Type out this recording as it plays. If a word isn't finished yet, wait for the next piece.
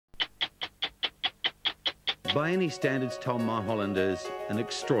By any standards, Tom Mulholland is an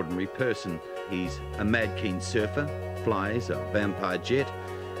extraordinary person. He's a mad keen surfer, flies a vampire jet.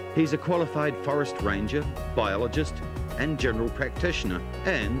 He's a qualified forest ranger, biologist and general practitioner,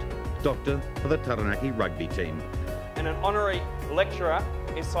 and doctor for the Taranaki rugby team. And an honorary lecturer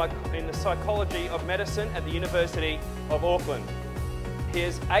in the psychology of medicine at the University of Auckland. He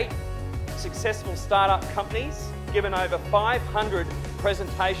has 8 successful startup companies, given over 500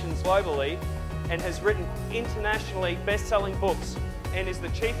 presentations globally, and has written internationally best-selling books, and is the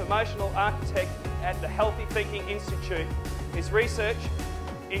Chief Emotional Architect at the Healthy Thinking Institute. His research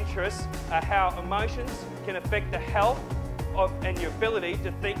interests are how emotions can affect the health and your ability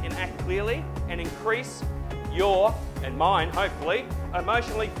to think and act clearly and increase your, and mine hopefully,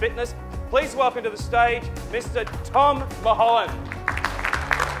 emotionally fitness. Please welcome to the stage Mr. Tom Mulholland.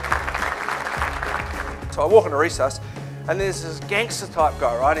 So I walk into recess and there's this gangster type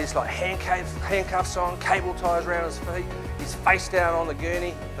guy, right? He's like handcuffs on, cable ties around his feet, he's face down on the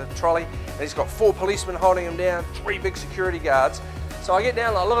gurney, the trolley, and he's got 4 policemen holding him down, 3 big security guards. So I get down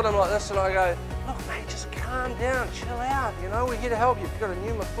and I look at him like this and I go, look mate, just calm down, chill out, you know, we're here to help you. If you've got a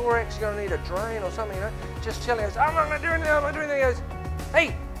pneumothorax, you're gonna need a drain or something, you know, just chill out. He goes, I'm not gonna do anything, I'm not doing anything. He goes,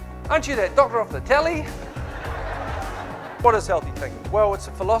 hey, aren't you that doctor off the telly? What is healthy thinking? Well, it's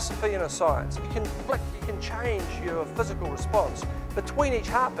a philosophy and a science. You can change your physical response between each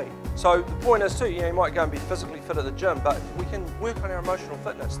heartbeat. So the point is too, you might go and be physically fit at the gym, but we can work on our emotional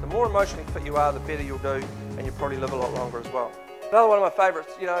fitness. The more emotionally fit you are, the better you'll do, and you'll probably live a lot longer as well. Another one of my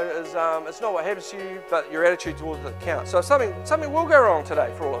favourites, you know, is it's not what happens to you, but your attitude towards it that counts. So something will go wrong today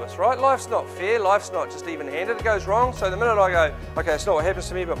for all of us, right? Life's not fair, life's not just even-handed, it goes wrong. So the minute I go, okay, it's not what happens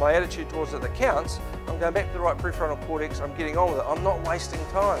to me, but my attitude towards it that counts, I'm going back to the right prefrontal cortex, I'm getting on with it, I'm not wasting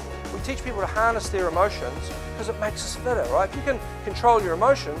time. We teach people to harness their emotions because it makes us fitter, right? If you can control your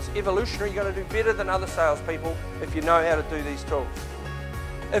emotions, evolutionary, you're going to do better than other salespeople if you know how to do these tools.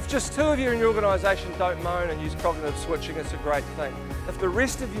 If just 2 of you in your organisation don't moan and use cognitive switching, it's a great thing. If the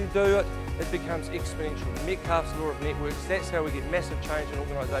rest of you do it, it becomes exponential. Metcalfe's law of networks, that's how we get massive change in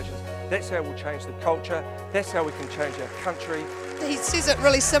organisations. That's how we'll change the culture. That's how we can change our country. He says it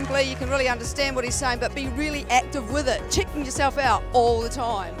really simply, you can really understand what he's saying, but be really active with it, checking yourself out all the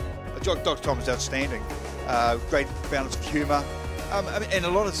time. Dr. Tom is outstanding. Great balance of humour. And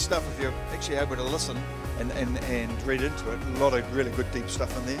a lot of stuff, if you're actually able to listen and read into it, a lot of really good deep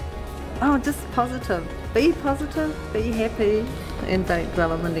stuff in there. Oh, just positive, be happy and don't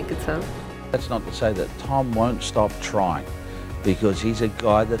dwell on the negative. That's not to say that Tom won't stop trying, because he's a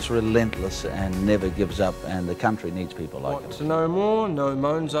guy that's relentless and never gives up, and the country needs people like him. Want to know more?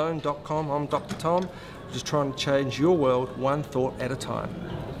 KnowMoanZone.com. I'm Dr. Tom, just trying to change your world one thought at a time.